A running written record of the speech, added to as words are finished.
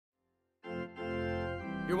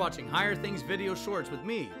You're watching Higher Things Video Shorts with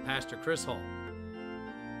me, Pastor Chris Hall.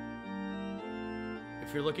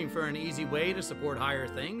 If you're looking for an easy way to support Higher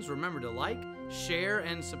Things, remember to like, share,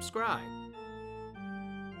 and subscribe.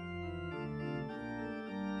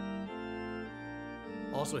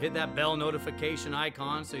 Also, hit that bell notification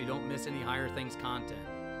icon so you don't miss any Higher Things content.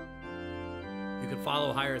 You can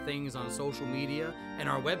follow Higher Things on social media and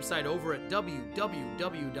our website over at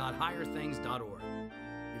www.higherthings.org.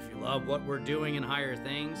 If you love what we're doing in Higher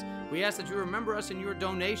Things, we ask that you remember us in your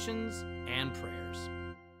donations and prayers.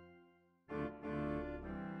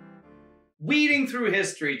 Weeding through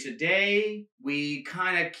history today, we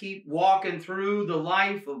kind of keep walking through the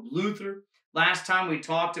life of Luther. Last time we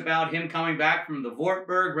talked about him coming back from the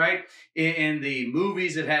Wartburg, right? In the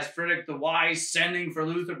movies, it has Frederick the Wise sending for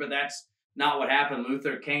Luther, but that's not what happened.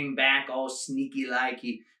 Luther came back all sneaky-like.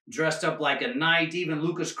 He dressed up like a knight. Even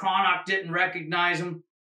Lucas Cranach didn't recognize him.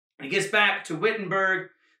 He gets back to Wittenberg,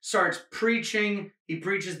 starts preaching. He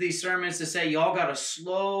preaches these sermons to say, y'all got to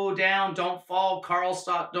slow down. Don't follow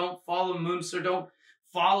Karlstadt. Don't follow Münster. Don't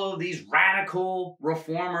follow these radical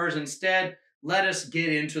reformers. Instead, let us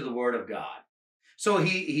get into the Word of God. So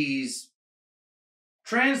he's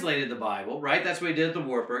translated the Bible, right? That's what he did at the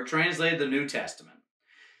Wartburg, translated the New Testament.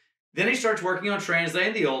 Then he starts working on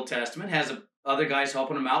translating the Old Testament, has other guys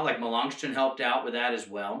helping him out, like Melanchthon helped out with that as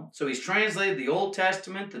well. So he's translated the Old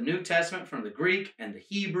Testament, the New Testament from the Greek and the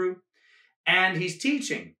Hebrew, and he's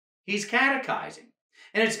teaching. He's catechizing.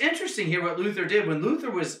 And it's interesting here what Luther did. When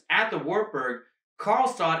Luther was at the Wartburg,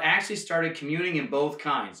 Karlstadt actually started communing in both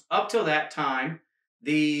kinds. Up till that time,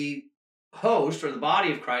 the host or the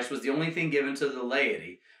body of Christ was the only thing given to the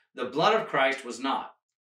laity. The blood of Christ was not.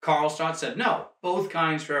 Karlstadt said, no, both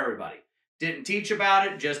kinds for everybody. Didn't teach about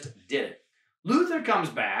it, just did it. Luther comes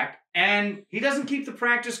back, and he doesn't keep the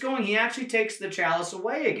practice going. He actually takes the chalice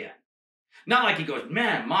away again. Not like he goes,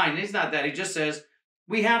 man, mine. It's not that. He just says,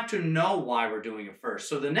 we have to know why we're doing it first.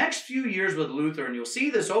 So the next few years with Luther, and you'll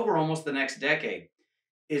see this over almost the next decade,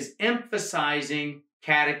 is emphasizing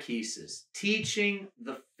catechesis, teaching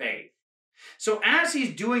the faith. So as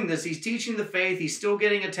he's doing this, he's teaching the faith. He's still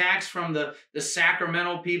getting attacks from the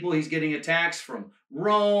sacramental people. He's getting attacks from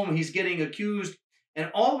Rome. He's getting accused. And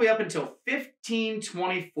all the way up until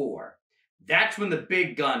 1524, that's when the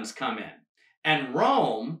big guns come in. And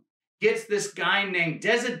Rome gets this guy named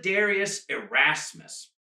Desiderius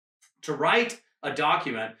Erasmus to write a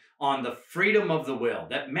document on the freedom of the will,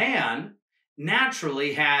 that man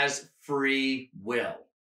naturally has free will.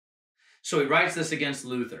 So he writes this against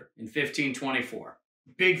Luther in 1524.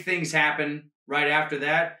 Big things happen right after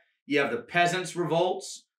that. You have the peasants'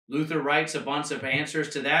 revolts. Luther writes a bunch of answers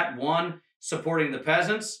to that. One supporting the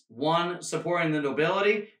peasants, one supporting the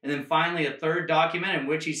nobility, and then finally a third document in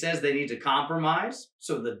which he says they need to compromise,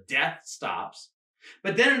 so the death stops.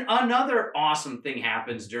 But then another awesome thing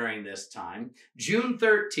happens during this time. June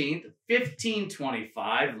 13th,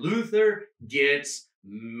 1525, Luther gets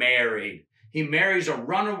married. He marries a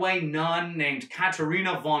runaway nun named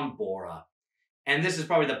Katharina von Bora. And this is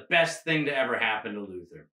probably the best thing to ever happen to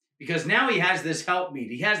Luther, because now he has this helpmeet.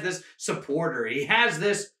 He has this supporter. He has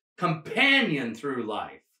this companion through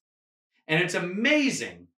life. And it's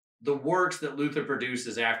amazing the works that Luther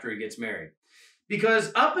produces after he gets married.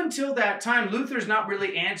 Because up until that time, Luther's not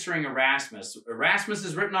really answering Erasmus. Erasmus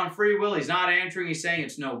is written on free will. He's not answering. He's saying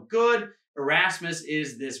it's no good. Erasmus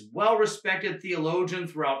is this well-respected theologian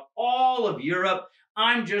throughout all of Europe.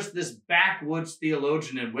 I'm just this backwoods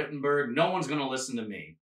theologian in Wittenberg. No one's going to listen to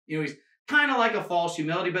me. You know, he's kind of like a false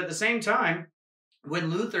humility. But at the same time,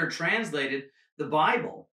 when Luther translated the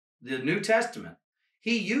Bible, the New Testament,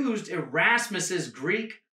 he used Erasmus's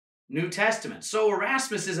Greek New Testament. So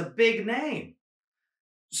Erasmus is a big name.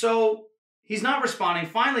 So he's not responding.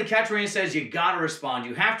 Finally, Katharina says, you got to respond.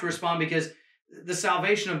 You have to respond because the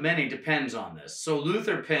salvation of many depends on this. So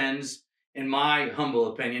Luther pens, in my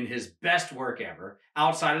humble opinion, his best work ever,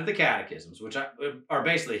 outside of the catechisms, which are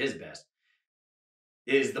basically his best,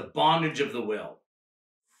 is The Bondage of the Will.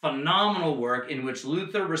 Phenomenal work in which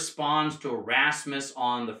Luther responds to Erasmus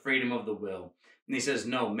on the freedom of the will. And he says,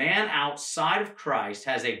 no, man outside of Christ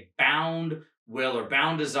has a bound will or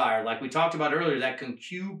bound desire. Like we talked about earlier, that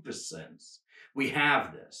concupiscence. We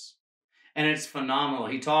have this. And it's phenomenal.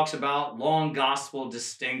 He talks about long gospel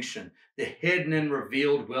distinction, the hidden and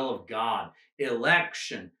revealed will of God,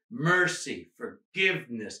 election, mercy,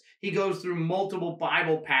 forgiveness. He goes through multiple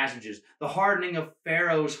Bible passages, the hardening of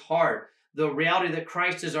Pharaoh's heart, the reality that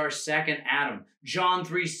Christ is our second Adam, John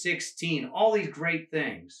 3:16, all these great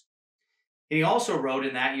things. And he also wrote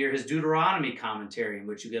in that year his Deuteronomy commentary, in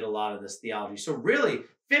which you get a lot of this theology. So really,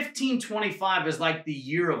 1525 is like the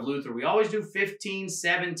year of Luther. We always do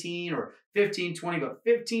 1517 or 1520, but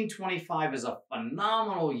 1525 is a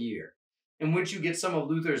phenomenal year in which you get some of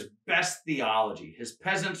Luther's best theology, his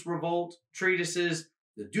Peasants' Revolt treatises,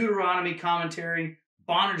 the Deuteronomy commentary,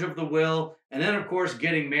 Bondage of the Will, and then, of course,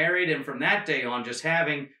 getting married. And from that day on, just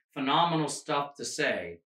having phenomenal stuff to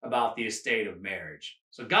say about the estate of marriage.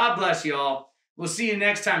 So God bless you all. We'll see you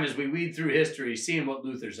next time as we weed through history, seeing what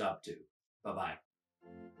Luther's up to. Bye-bye.